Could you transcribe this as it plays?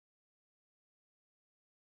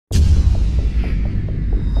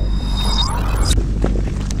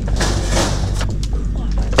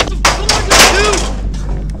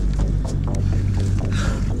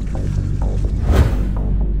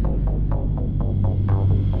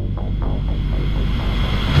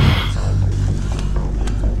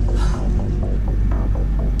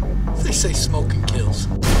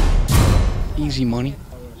Easy money?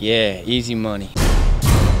 Yeah, easy money.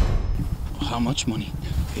 How much money?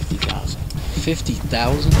 50,000.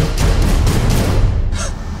 50,000?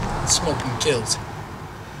 Smoking kills.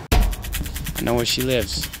 I know where she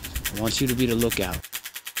lives. I want you to be the lookout.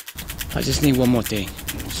 I just need one more thing.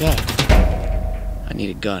 What's that? I need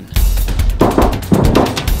a gun.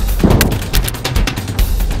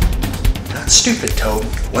 You're not stupid, Toby.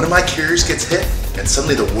 One of my carriers gets hit, and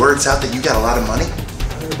suddenly the word's out that you got a lot of money.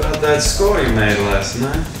 What about that score you made last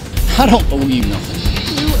night? I don't believe nothing.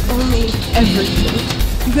 You owe me everything.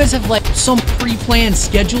 You guys have like some pre-planned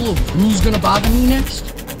schedule of who's gonna bother me next?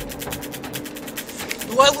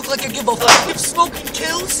 Do I look like I give a fuck if smoking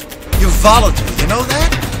kills? You're volatile, you know that?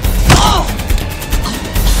 Oh!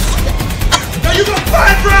 Now you go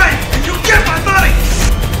find Brian, and you get my money!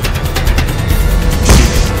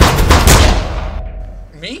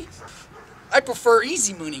 Me? I prefer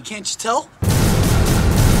easy money, can't you tell?